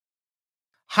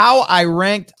how I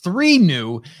ranked 3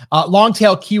 new long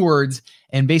tail keywords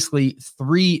and basically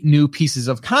 3 new pieces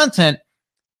of content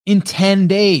in 10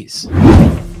 days.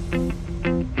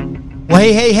 Well,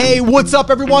 hey, what's up,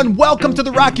 everyone? Welcome to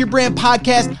the Rock Your Brand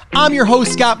Podcast. I'm your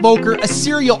host, Scott Voelker, a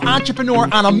serial entrepreneur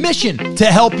on a mission to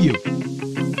help you.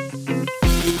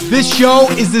 This show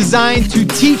is designed to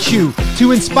teach you,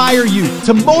 to inspire you,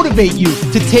 to motivate you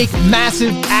to take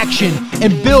massive action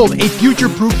and build a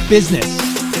future-proof business.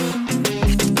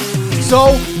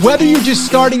 So, whether you're just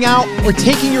starting out or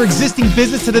taking your existing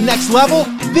business to the next level,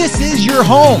 this is your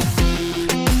home.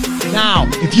 Now,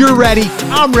 if you're ready,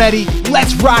 I'm ready.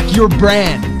 Let's rock your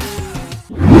brand.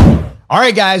 All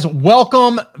right, guys,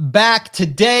 welcome back.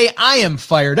 Today, I am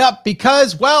fired up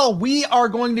because, well, we are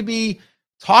going to be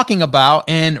talking about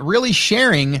and really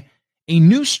sharing a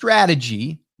new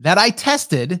strategy that I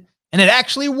tested and it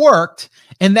actually worked.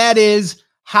 And that is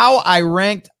how I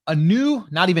ranked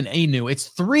it's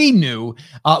 3 new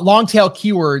long tail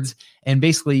keywords and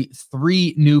basically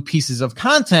 3 new pieces of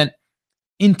content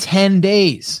in 10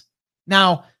 days.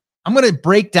 Now, I'm going to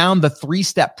break down the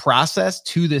 3-step process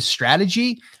to this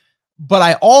strategy, but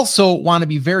I also want to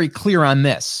be very clear on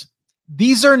this.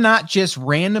 These are not just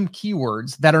random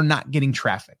keywords that are not getting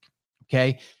traffic,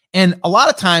 okay? And a lot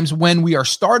of times when we are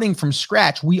starting from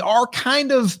scratch, we are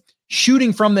kind of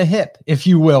shooting from the hip, if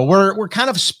you will. We're kind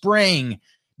of spraying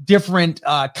different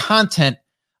content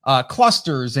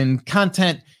clusters and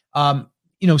content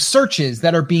searches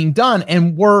that are being done,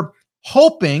 and we're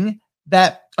hoping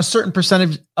that a certain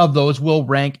percentage of those will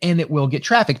rank and it will get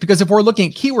traffic. Because if we're looking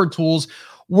at keyword tools,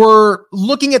 we're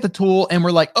looking at the tool and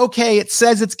we're like, okay, it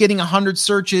says it's getting 100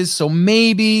 searches, so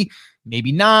maybe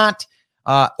not.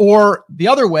 Or the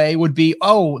other way would be,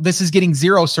 oh, this is getting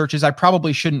 0 searches. I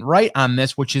probably shouldn't write on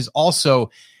this, which is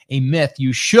also a myth.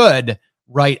 You should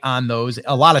write on those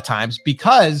a lot of times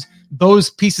because those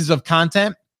pieces of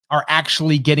content are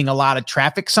actually getting a lot of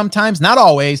traffic sometimes, not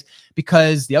always,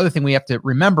 because the other thing we have to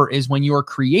remember is when you are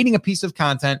creating a piece of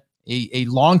content, a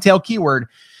long tail keyword,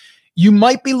 you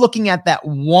might be looking at that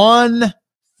one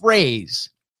phrase,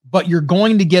 but you're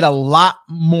going to get a lot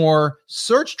more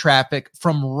search traffic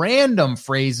from random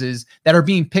phrases that are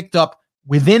being picked up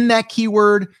within that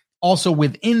keyword, also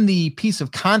within the piece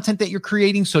of content that you're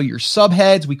creating. So your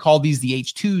subheads, we call these the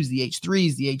H2s, the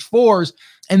H3s, the H4s,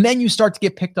 and then you start to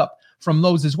get picked up from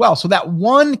those as well. So that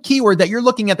one keyword that you're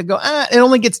looking at that go, it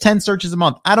only gets 10 searches a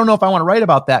month. I don't know if I want to write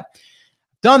about that.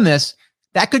 Done this,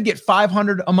 that could get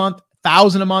 500 a month,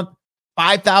 1,000 a month,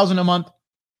 5,000 a month,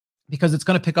 because it's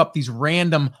going to pick up these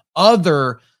random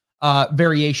other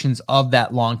variations of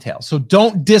that long tail. So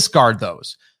don't discard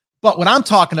those. But what I'm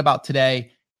talking about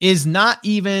today is not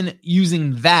even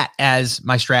using that as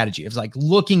my strategy. It's like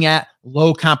looking at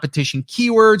low competition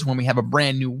keywords when we have a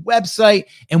brand new website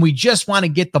and we just want to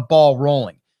get the ball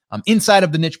rolling. Inside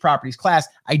of the Niche Properties class,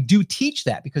 I do teach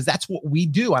that because that's what we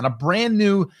do on a brand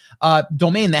new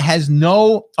domain that has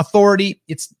no authority.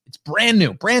 It's brand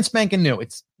new, brand spanking new.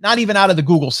 It's not even out of the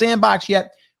Google sandbox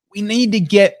yet. We need to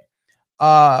get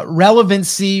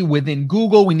relevancy within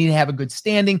Google. We need to have a good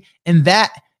standing. And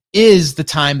that is the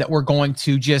time that we're going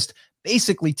to just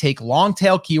basically take long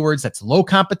tail keywords that's low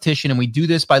competition. And we do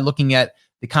this by looking at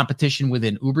the competition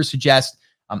within Ubersuggest.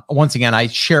 Once again, I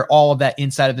share all of that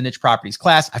inside of the Niche Properties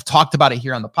class. I've talked about it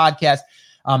here on the podcast.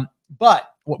 But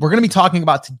what we're going to be talking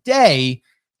about today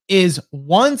is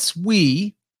once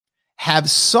we have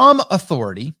some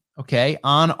authority, okay,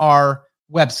 on our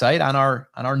website, on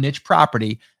our niche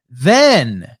property,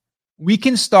 then we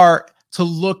can start to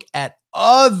look at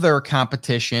other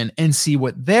competition and see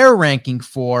what they're ranking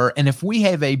for. And if we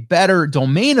have a better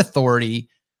domain authority,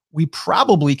 we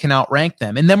probably can outrank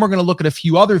them. And then we're going to look at a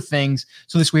few other things.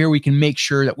 So this way we can make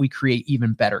sure that we create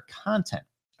even better content.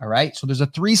 All right. So there's a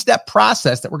 3-step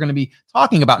process that we're going to be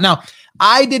talking about. Now,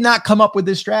 I did not come up with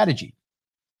this strategy.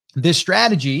 This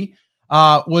strategy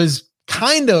was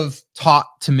kind of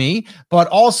taught to me, but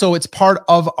also it's part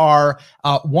of our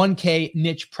 1K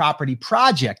niche property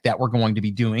project that we're going to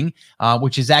be doing,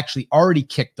 which is actually already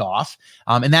kicked off.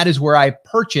 And that is where I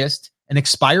purchased an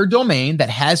expired domain that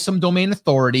has some domain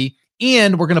authority,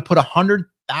 and we're going to put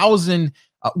 100,000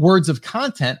 words of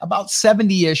content, about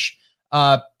 70-ish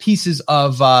pieces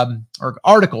of or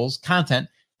articles, content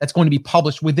that's going to be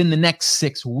published within the next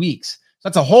 6 weeks. So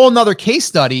that's a whole nother case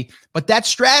study, but that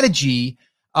strategy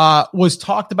was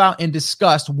talked about and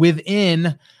discussed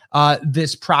within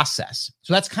this process.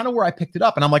 So that's kind of where I picked it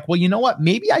up. And I'm like, well, you know what?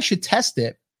 Maybe I should test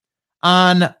it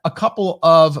on a couple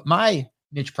of my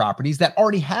niche properties that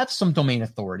already have some domain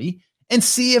authority and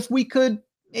see if we could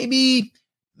maybe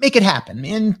make it happen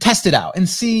and test it out and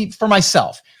see for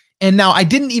myself. And now I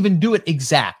didn't even do it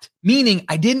exact, meaning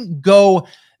I didn't go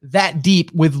that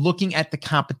deep with looking at the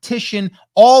competition.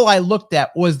 All I looked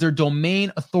at was their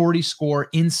domain authority score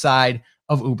inside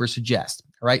of Ubersuggest.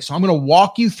 All right. So I'm going to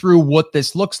walk you through what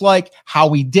this looks like, how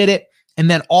we did it, and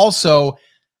then also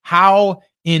how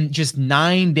in just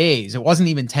 9 days, it wasn't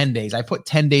even 10 days. I put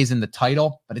 10 days in the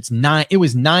title, but it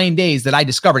was 9 days that I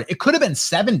discovered. It could have been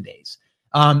 7 days.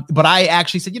 But I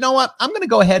actually said, you know what? I'm going to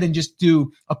go ahead and just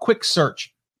do a quick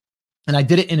search. And I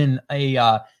did it in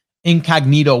an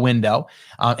incognito window.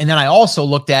 And then I also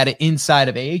looked at it inside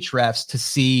of Ahrefs to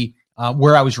see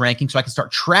where I was ranking so I could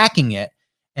start tracking it.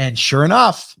 And sure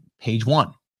enough, page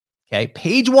 1. Okay,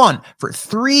 page 1 for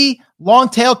 3 long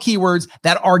tail keywords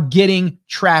that are getting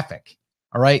traffic.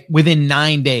 All right, within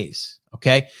 9 days.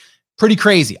 Okay, pretty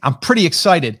crazy. I'm pretty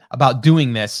excited about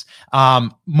doing this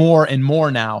more and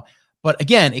more now. But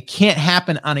again, it can't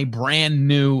happen on a brand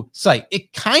new site.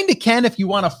 It kind of can if you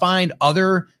want to find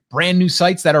other brand new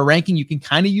sites that are ranking. You can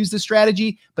kind of use the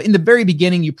strategy. But in the very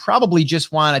beginning, you probably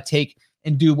just want to take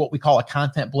and do what we call a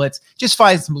content blitz. Just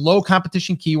find some low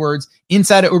competition keywords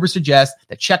inside of Ubersuggest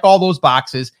that check all those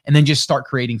boxes, and then just start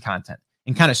creating content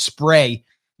and kind of spray,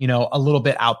 a little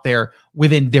bit out there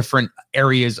within different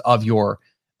areas of your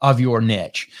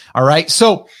niche. All right.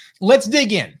 So let's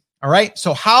dig in. All right.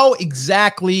 So how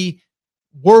exactly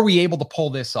were we able to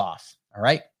pull this off? All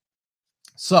right.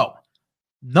 So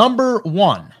number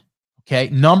one,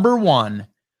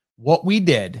 what we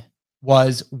did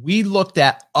was we looked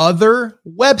at other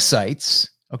websites,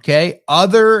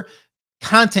 other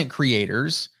content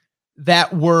creators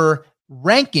that were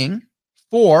ranking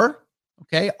for,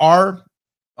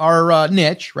 our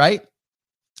niche, right?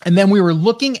 And then we were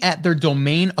looking at their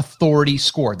domain authority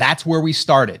score. That's where we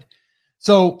started.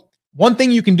 So one thing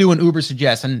you can do in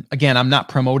Ubersuggest, and again, I'm not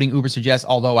promoting Ubersuggest,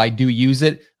 although I do use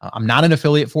it. I'm not an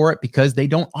affiliate for it because they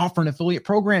don't offer an affiliate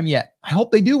program yet. I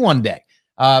hope they do one day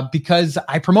because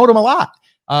I promote them a lot.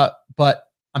 But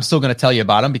I'm still going to tell you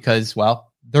about them because,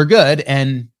 well, they're good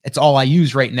and it's all I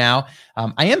use right now.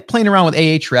 I am playing around with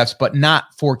Ahrefs, but not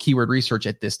for keyword research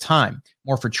at this time,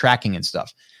 more for tracking and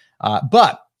stuff.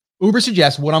 But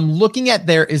Ubersuggest, what I'm looking at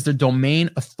there is the domain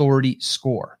authority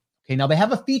score. Okay, now they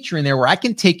have a feature in there where I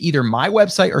can take either my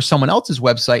website or someone else's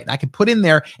website and I can put in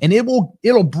there and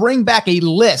it'll bring back a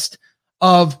list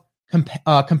of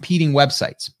competing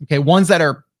websites. Okay, ones that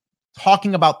are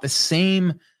talking about the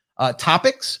same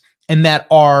topics and that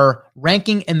are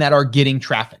ranking and that are getting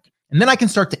traffic. And then I can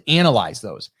start to analyze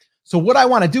those. So what I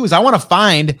want to do is I want to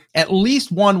find at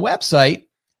least one website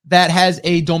that has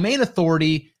a domain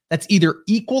authority that's either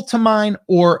equal to mine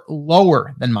or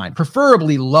lower than mine,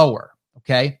 preferably lower.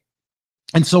 Okay.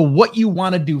 And so what you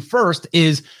want to do first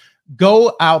is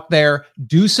go out there,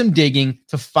 do some digging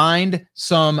to find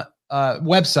some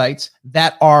websites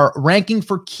that are ranking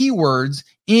for keywords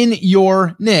in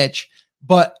your niche,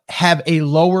 but have a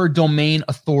lower domain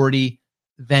authority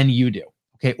than you do,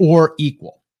 okay, or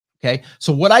equal, okay?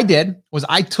 So what I did was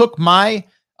I took my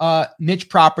niche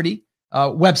property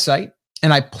website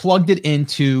and I plugged it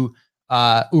into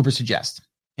Ubersuggest.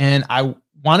 And I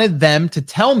wanted them to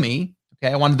tell me,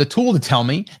 okay, I wanted the tool to tell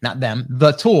me, not them,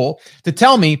 the tool to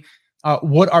tell me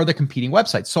what are the competing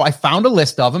websites. So I found a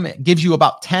list of them. It gives you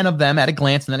about 10 of them at a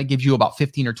glance, and then it gives you about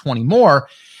 15 or 20 more.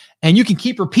 And you can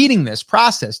keep repeating this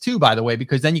process too, by the way,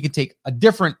 because then you can take a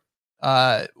different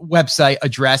website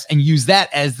address and use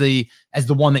that as the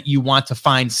one that you want to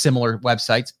find similar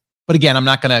websites. But again, I'm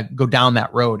not going to go down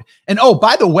that road. And oh,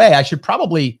 by the way, I should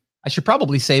probably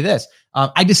say this.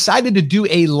 I decided to do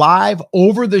a live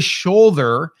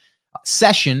over-the-shoulder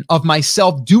session of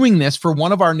myself doing this for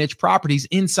one of our niche properties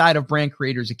inside of Brand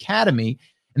Creators Academy.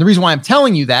 And the reason why I'm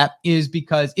telling you that is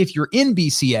because if you're in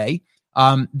BCA,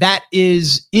 that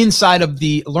is inside of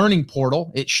the learning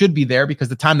portal. It should be there because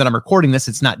the time that I'm recording this,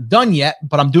 it's not done yet,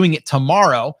 but I'm doing it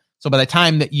tomorrow. So by the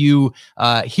time that you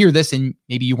hear this and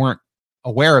maybe you weren't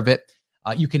aware of it,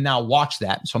 you can now watch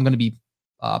that. So I'm going to be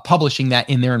publishing that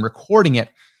in there and recording it.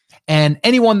 And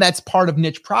anyone that's part of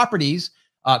Niche Properties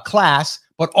class,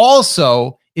 but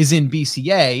also is in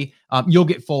BCA, you'll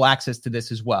get full access to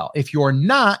this as well. If you're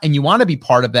not and you want to be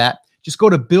part of that, just go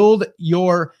to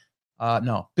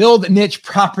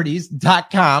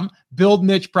buildnicheproperties.com,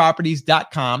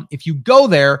 buildnicheproperties.com. If you go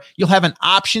there, you'll have an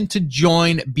option to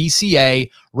join BCA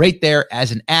right there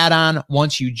as an add-on.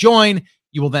 Once you join,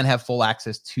 you will then have full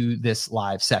access to this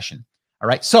live session. All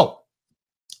right. So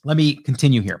let me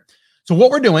continue here. So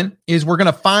what we're doing is we're going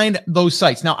to find those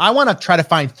sites. Now, I want to try to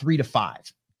find 3 to 5,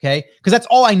 okay? Because that's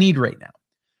all I need right now.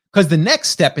 Because the next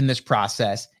step in this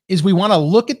process is we want to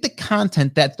look at the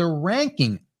content that they're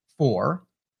ranking for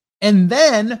And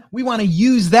then we want to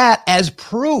use that as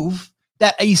proof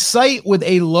that a site with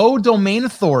a low domain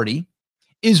authority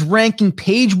is ranking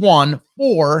page 1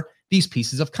 for these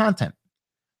pieces of content,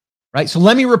 right? So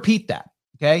let me repeat that,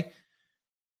 okay?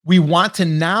 We want to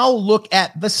now look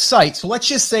at the site. So let's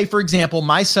just say, for example,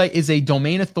 my site is a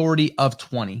domain authority of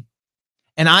 20,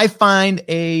 and I find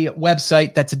a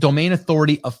website that's a domain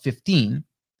authority of 15.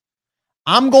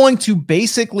 I'm going to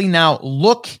basically now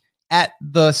look at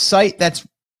the site that's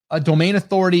a domain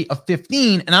authority of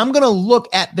 15, and I'm going to look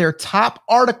at their top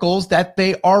articles that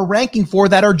they are ranking for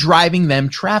that are driving them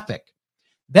traffic.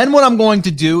 Then what I'm going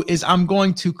to do is I'm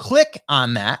going to click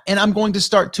on that, and I'm going to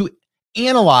start to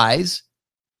analyze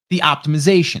the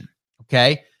optimization,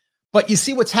 okay? But you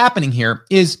see what's happening here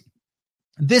is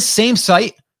this same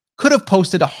site could have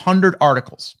posted 100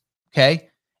 articles, okay?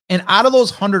 And out of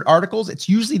those 100 articles, it's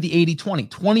usually the 80-20.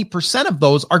 20% of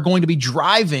those are going to be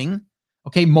driving,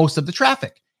 okay, most of the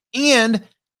traffic. And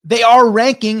they are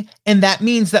ranking, and that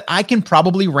means that I can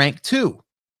probably rank too.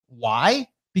 Why?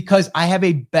 Because I have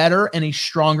a better and a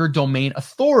stronger domain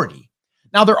authority.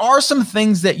 Now, there are some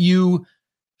things that you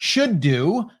should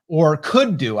do, or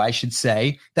could do, I should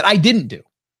say, that I didn't do,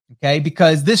 okay?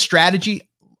 Because this strategy,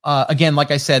 again,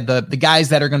 like I said, the guys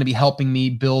that are going to be helping me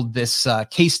build this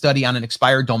case study on an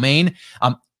expired domain,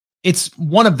 it's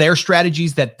one of their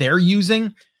strategies that they're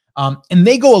using. And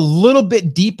they go a little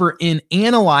bit deeper in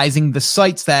analyzing the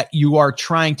sites that you are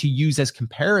trying to use as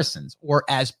comparisons or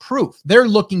as proof. They're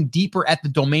looking deeper at the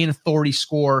domain authority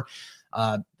score,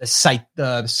 the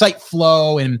site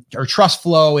flow or trust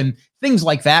flow and things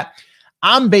like that.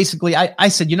 I'm basically, I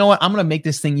said, you know what? I'm going to make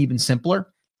this thing even simpler.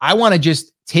 I want to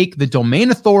just take the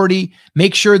domain authority,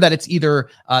 make sure that it's either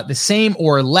the same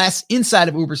or less inside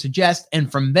of Ubersuggest.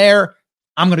 And from there,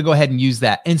 I'm going to go ahead and use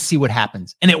that and see what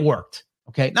happens. And it worked.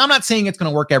 Okay. Now, I'm not saying it's going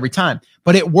to work every time,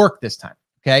 but it worked this time.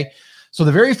 Okay. So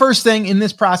the very first thing in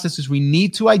this process is we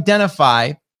need to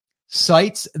identify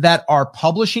sites that are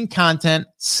publishing content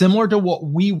similar to what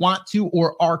we want to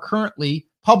or are currently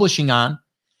publishing on.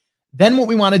 Then what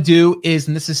we want to do is,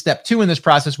 and this is step 2 in this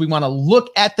process, we want to look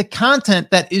at the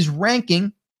content that is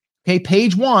ranking, okay,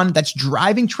 page 1, that's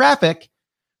driving traffic.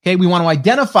 Okay. We want to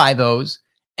identify those.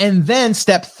 And then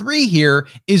step 3 here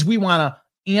is we want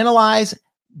to analyze,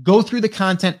 go through the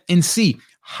content and see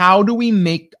how do we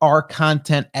make our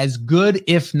content as good,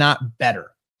 if not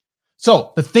better.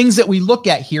 So the things that we look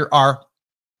at here are,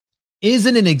 is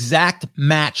it an exact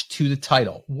match to the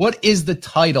title? What is the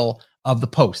title of the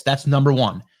post? That's number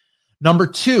 1. Number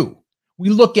 2, we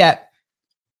look at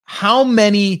how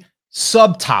many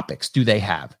subtopics do they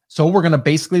have? So we're going to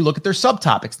basically look at their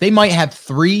subtopics. They might have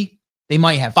 3, they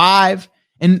might have 5.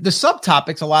 And the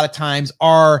subtopics a lot of times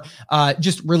are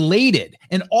just related.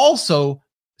 And also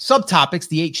subtopics,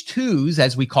 the H2s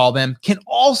as we call them, can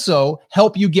also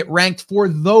help you get ranked for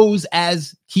those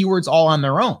as keywords all on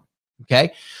their own.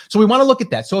 Okay. So we want to look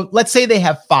at that. So let's say they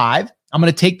have 5. I'm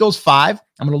going to take those 5.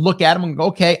 I'm going to look at them and go,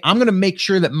 okay, I'm going to make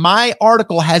sure that my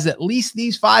article has at least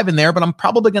these 5 in there, but I'm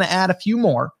probably going to add a few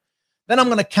more. Then I'm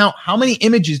going to count how many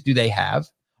images do they have?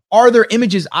 Are their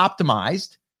images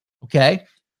optimized? Okay.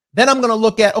 Then I'm going to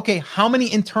look at, okay, how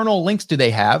many internal links do they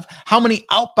have? How many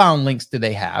outbound links do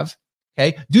they have?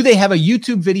 Okay. Do they have a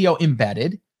YouTube video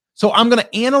embedded? So I'm going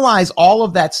to analyze all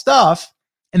of that stuff,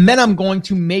 and then I'm going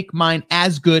to make mine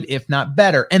as good, if not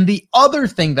better. And the other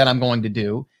thing that I'm going to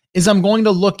do is I'm going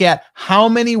to look at how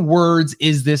many words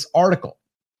is this article?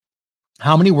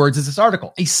 How many words is this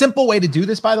article? A simple way to do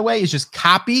this, by the way, is just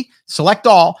copy, select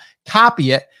all,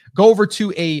 copy it, go over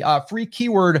to a free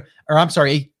keyword, or I'm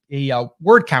sorry, a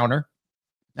word counter.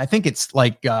 I think it's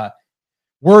like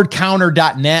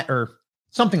wordcounter.net or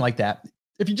something like that.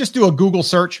 If you just do a Google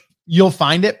search, you'll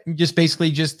find it. You just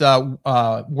basically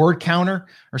word counter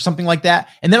or something like that.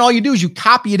 And then all you do is you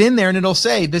copy it in there and it'll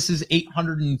say, this is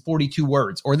 842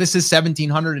 words, or this is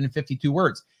 1,752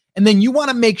 words. And then you want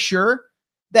to make sure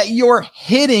that you're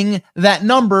hitting that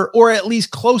number, or at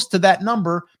least close to that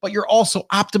number, but you're also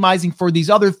optimizing for these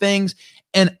other things.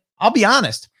 And I'll be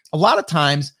honest, a lot of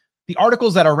times the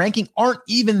articles that are ranking aren't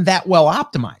even that well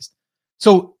optimized.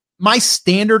 So my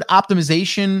standard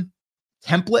optimization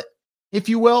template, if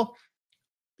you will,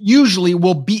 usually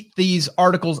will beat these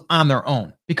articles on their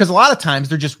own, because a lot of times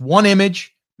they're just one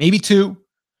image, maybe 2,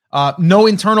 no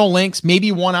internal links,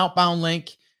 maybe 1 outbound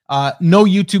link, no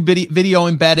YouTube video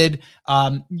embedded,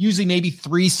 usually maybe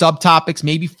 3 subtopics,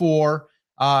 maybe 4.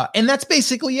 And that's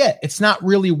basically it. It's not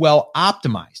really well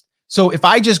optimized. So if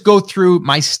I just go through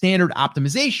my standard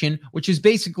optimization, which is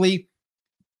basically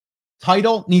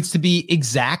title needs to be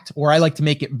exact, or I like to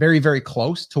make it very, very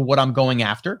close to what I'm going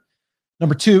after.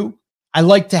 Number 2, I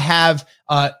like to have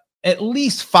at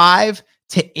least 5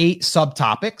 to 8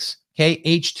 subtopics. Okay,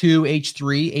 H2,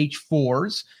 H3,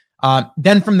 H4s.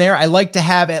 Then from there, I like to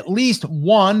have at least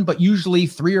 1, but usually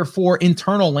 3 or 4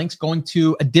 internal links going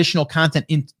to additional content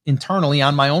internally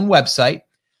on my own website.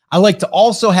 I like to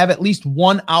also have at least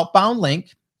 1 outbound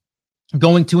link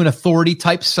going to an authority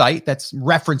type site that's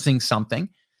referencing something.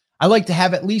 I like to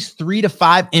have at least 3 to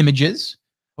 5 images.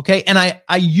 Okay. And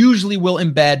I usually will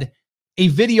embed a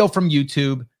video from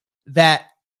YouTube that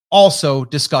also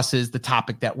discusses the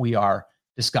topic that we are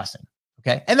discussing.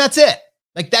 Okay. And that's it.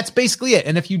 Like, that's basically it.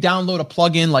 And if you download a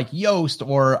plugin like Yoast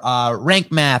or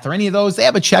Rank Math or any of those, they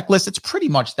have a checklist. It's pretty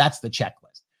much, that's the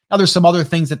checklist. Now there's some other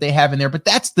things that they have in there, but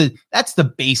that's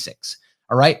the basics.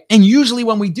 All right. And usually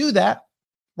when we do that,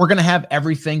 we're going to have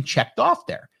everything checked off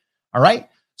there. All right.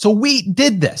 So we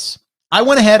did this. I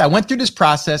went ahead, I went through this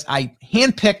process. I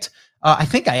handpicked, I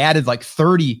think I added like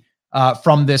 30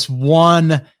 from this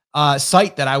one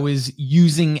site that I was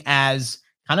using as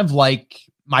kind of like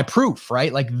my proof,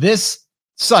 right? Like, this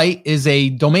site is a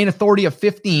domain authority of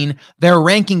 15. They're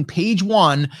ranking page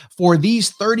 1 for these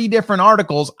 30 different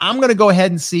articles. I'm going to go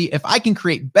ahead and see if I can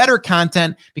create better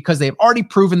content because they've already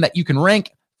proven that you can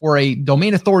rank for a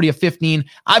domain authority of 15.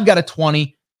 I've got a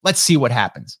 20. Let's see what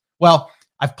happens. Well,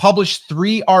 I've published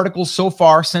 3 articles so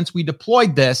far since we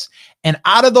deployed this. And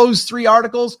out of those 3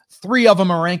 articles, 3 of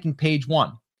them are ranking page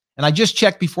 1. And I just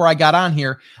checked before I got on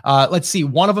here. Let's see.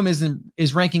 One of them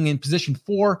is ranking in position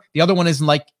 4. The other one is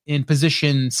in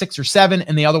position 6 or 7.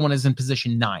 And the other one is in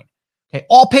position 9. Okay.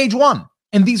 All page 1.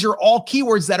 And these are all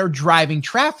keywords that are driving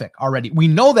traffic already. We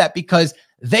know that because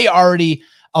they already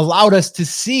allowed us to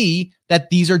see that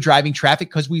these are driving traffic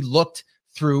because we looked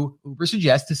through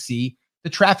Ubersuggest to see the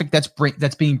traffic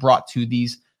that's being brought to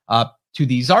these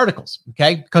articles.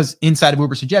 Okay. Because inside of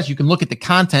Ubersuggest, you can look at the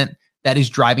content that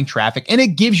is driving traffic, and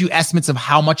it gives you estimates of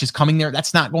how much is coming there.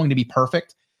 That's not going to be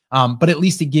perfect, but at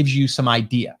least it gives you some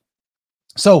idea.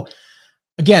 So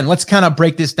again, let's kind of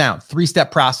break this down.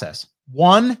 3-step process.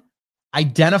 1,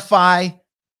 identify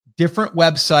different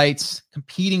websites,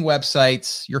 competing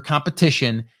websites, your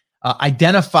competition.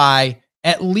 Identify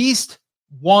at least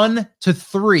 1 to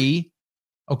 3,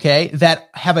 okay, that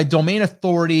have a domain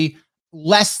authority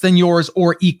less than yours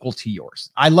or equal to yours.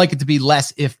 I like it to be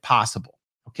less if possible,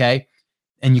 okay?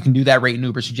 And you can do that right in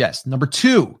Ubersuggest. Number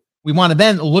 2, we want to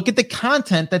then look at the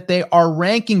content that they are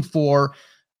ranking for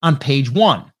on page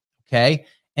 1, okay?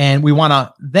 And we want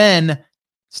to then,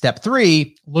 step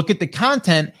 3, look at the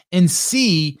content and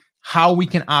see how we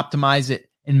can optimize it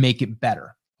and make it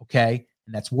better, okay?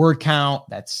 And that's word count,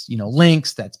 that's,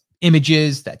 links, that's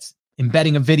images, that's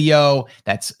embedding a video,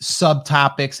 that's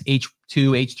subtopics, H2,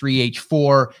 H3,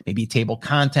 H4, maybe table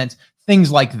contents,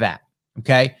 things like that,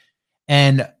 okay?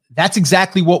 And that's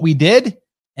exactly what we did,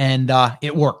 and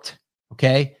it worked,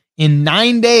 okay? In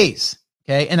 9 days,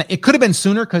 okay? And it could have been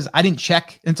sooner because I didn't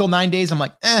check until 9 days. I'm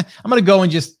like, I'm going to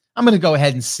go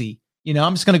ahead and see.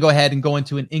 I'm just going to go ahead and go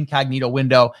into an incognito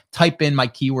window, type in my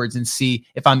keywords and see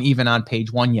if I'm even on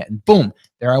page 1 yet. And boom,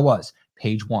 there I was,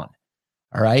 page 1.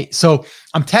 All right. So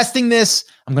I'm testing this.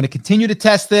 I'm going to continue to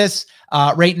test this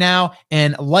right now.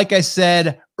 And like I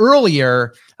said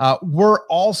earlier, we're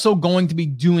also going to be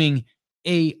doing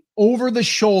a over the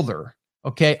shoulder,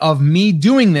 okay, of me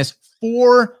doing this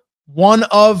for one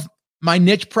of my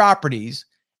niche properties.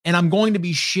 And I'm going to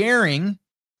be sharing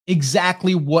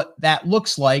exactly what that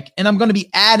looks like. And I'm going to be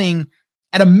adding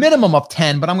at a minimum of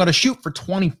 10, but I'm going to shoot for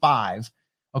 25,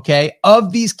 okay,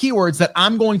 of these keywords that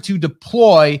I'm going to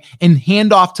deploy and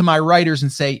hand off to my writers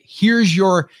and say, here's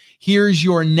your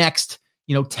next,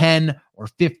 10 or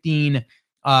 15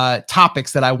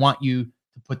 topics that I want you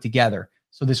to put together.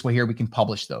 So this way here, we can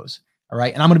publish those. All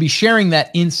right. And I'm going to be sharing that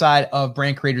inside of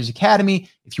Brand Creators Academy.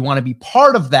 If you want to be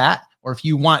part of that, or if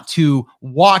you want to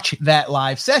watch that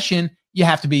live session, you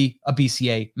have to be a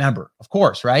BCA member, of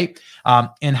course, right?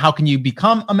 And how can you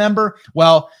become a member?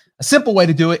 Well, a simple way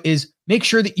to do it is make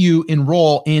sure that you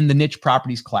enroll in the niche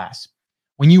properties class.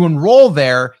 When you enroll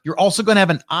there, you're also going to have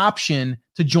an option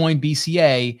to join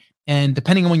BCA. And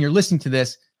depending on when you're listening to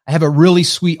this, I have a really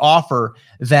sweet offer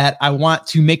that I want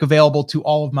to make available to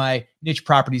all of my niche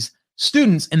properties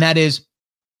students. And that is,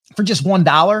 for just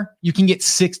 $1, you can get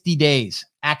 60 days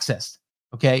access,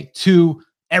 okay, to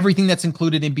everything that's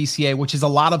included in BCA, which is a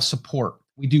lot of support.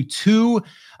 We do 2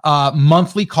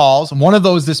 monthly calls. And one of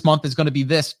those this month is going to be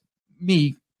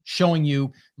me showing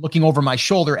you, looking over my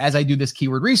shoulder as I do this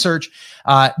keyword research.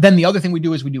 Then the other thing we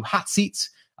do is we do hot seats.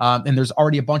 And there's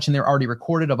already a bunch in there already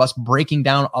recorded of us breaking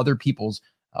down other people's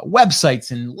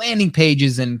websites and landing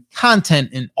pages and content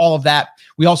and all of that.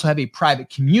 We also have a private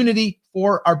community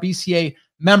for our BCA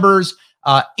members.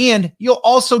 And you'll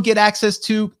also get access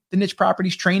to the Niche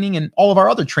Properties training and all of our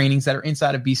other trainings that are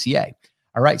inside of BCA.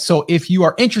 All right. So if you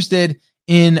are interested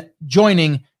in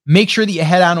joining, make sure that you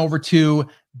head on over to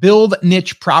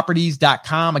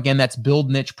buildnicheproperties.com. Again, that's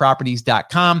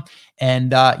buildnicheproperties.com.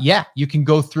 And you can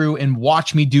go through and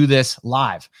watch me do this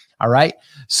live. All right.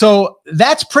 So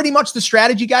that's pretty much the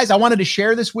strategy, guys. I wanted to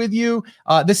share this with you.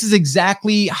 This is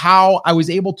exactly how I was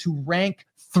able to rank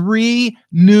 3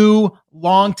 new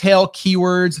long tail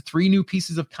keywords, 3 new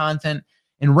pieces of content,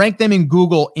 and rank them in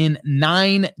Google in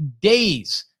 9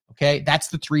 days. Okay. That's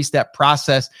the 3-step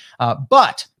process.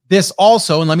 But this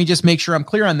also, and let me just make sure I'm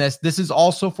clear on this, this is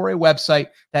also for a website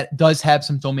that does have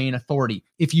some domain authority.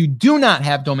 If you do not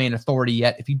have domain authority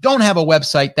yet, if you don't have a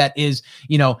website that is,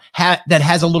 that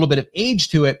has a little bit of age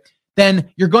to it,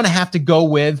 then you're going to have to go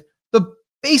with the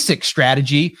basic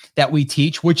strategy that we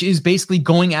teach, which is basically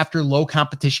going after low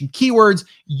competition keywords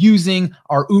using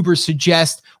our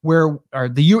Ubersuggest,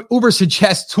 the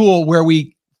Ubersuggest tool, where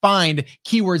we find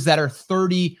keywords that are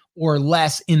 30 or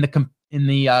less in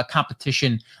the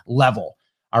competition level.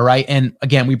 All right. And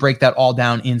again, we break that all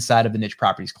down inside of the Niche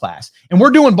Properties class. And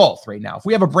we're doing both right now. If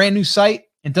we have a brand new site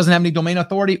and doesn't have any domain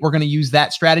authority, we're going to use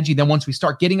that strategy. Then once we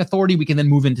start getting authority, we can then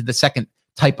move into the second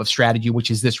type of strategy, which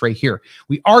is this right here.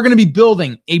 We are going to be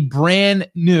building a brand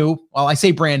new, well, I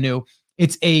say brand new,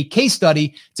 it's a case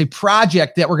study. It's a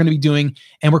project that we're going to be doing,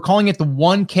 and we're calling it the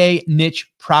 1K Niche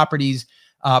Properties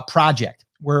project,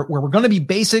 where we're going to be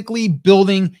basically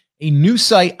building a new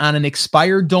site on an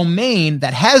expired domain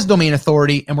that has domain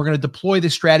authority, and we're going to deploy the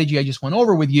strategy I just went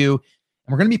over with you, and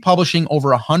we're going to be publishing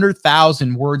over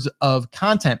 100,000 words of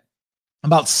content,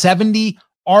 about 70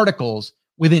 articles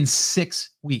within 6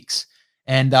 weeks.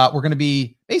 And we're going to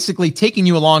be basically taking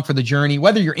you along for the journey,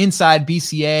 whether you're inside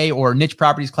BCA or Niche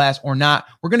Properties class or not.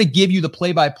 We're going to give you the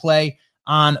play-by-play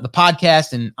on the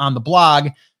podcast and on the blog,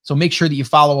 so make sure that you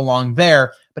follow along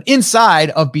there. But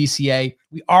inside of BCA,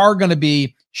 we are going to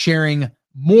be sharing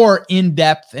more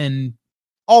in-depth and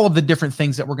all of the different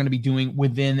things that we're going to be doing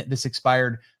within this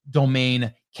expired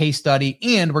domain case study.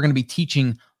 And we're going to be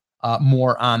teaching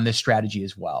more on this strategy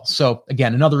as well. So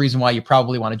again, another reason why you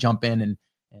probably want to jump in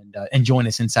and join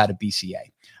us inside of BCA.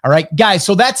 All right, guys.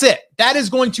 So that's it. That is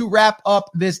going to wrap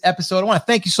up this episode. I want to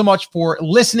thank you so much for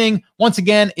listening. Once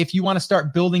again, if you want to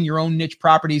start building your own niche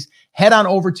properties, head on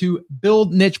over to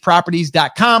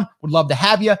buildnicheproperties.com. Would love to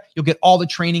have you. You'll get all the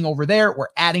training over there. We're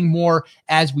adding more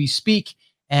as we speak.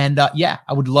 And I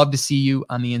would love to see you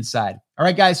on the inside. All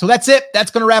right, guys. So that's it. That's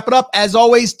going to wrap it up. As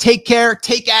always, take care,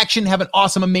 take action, have an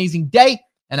awesome, amazing day.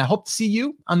 And I hope to see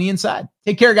you on the inside.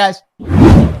 Take care, guys.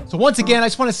 So once again, I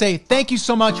just want to say thank you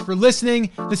so much for listening.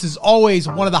 This is always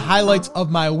one of the highlights of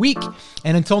my week.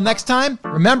 And until next time,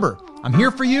 remember, I'm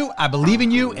here for you. I believe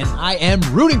in you, and I am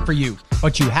rooting for you.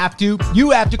 But you have to,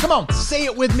 come on, say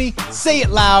it with me, say it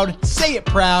loud, say it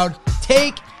proud,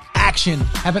 take action.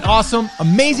 Have an awesome,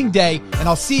 amazing day. And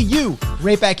I'll see you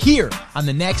right back here on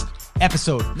the next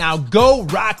episode. Now go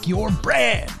rock your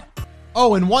brand.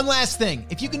 Oh, and one last thing.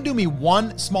 If you can do me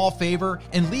one small favor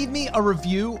and leave me a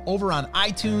review over on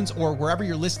iTunes or wherever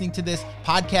you're listening to this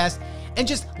podcast, and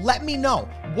just let me know,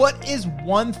 what is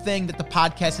one thing that the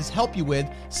podcast has helped you with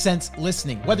since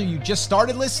listening, whether you just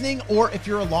started listening or if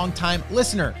you're a longtime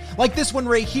listener, like this one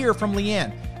right here from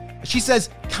Leanne. She says,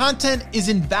 content is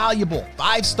invaluable,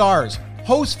 5 stars.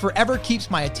 Host forever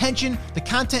keeps my attention. The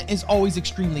content is always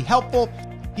extremely helpful.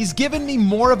 He's given me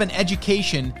more of an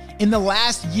education in the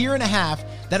last year and a half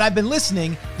that I've been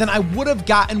listening than I would have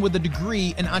gotten with a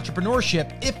degree in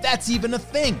entrepreneurship, if that's even a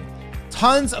thing.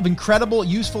 Tons of incredible,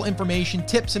 useful information,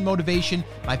 tips, and motivation.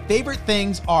 My favorite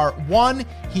things are: 1,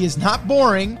 he is not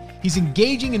boring. He's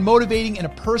engaging and motivating in a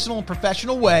personal and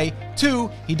professional way. 2,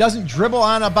 he doesn't dribble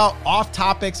on about off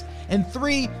topics. And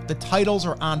 3, the titles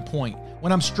are on point.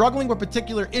 When I'm struggling with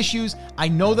particular issues, I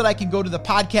know that I can go to the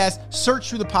podcast, search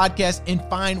through the podcast, and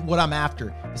find what I'm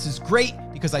after. This is great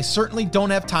because I certainly don't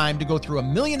have time to go through a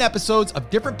million episodes of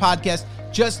different podcasts,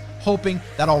 just hoping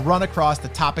that I'll run across the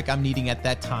topic I'm needing at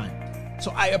that time.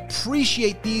 So I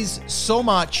appreciate these so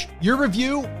much. Your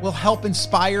review will help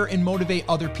inspire and motivate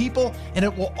other people, and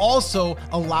it will also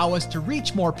allow us to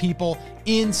reach more people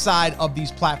inside of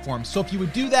these platforms. So if you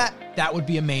would do that, that would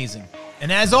be amazing.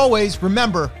 And as always,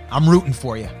 remember, I'm rooting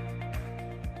for you.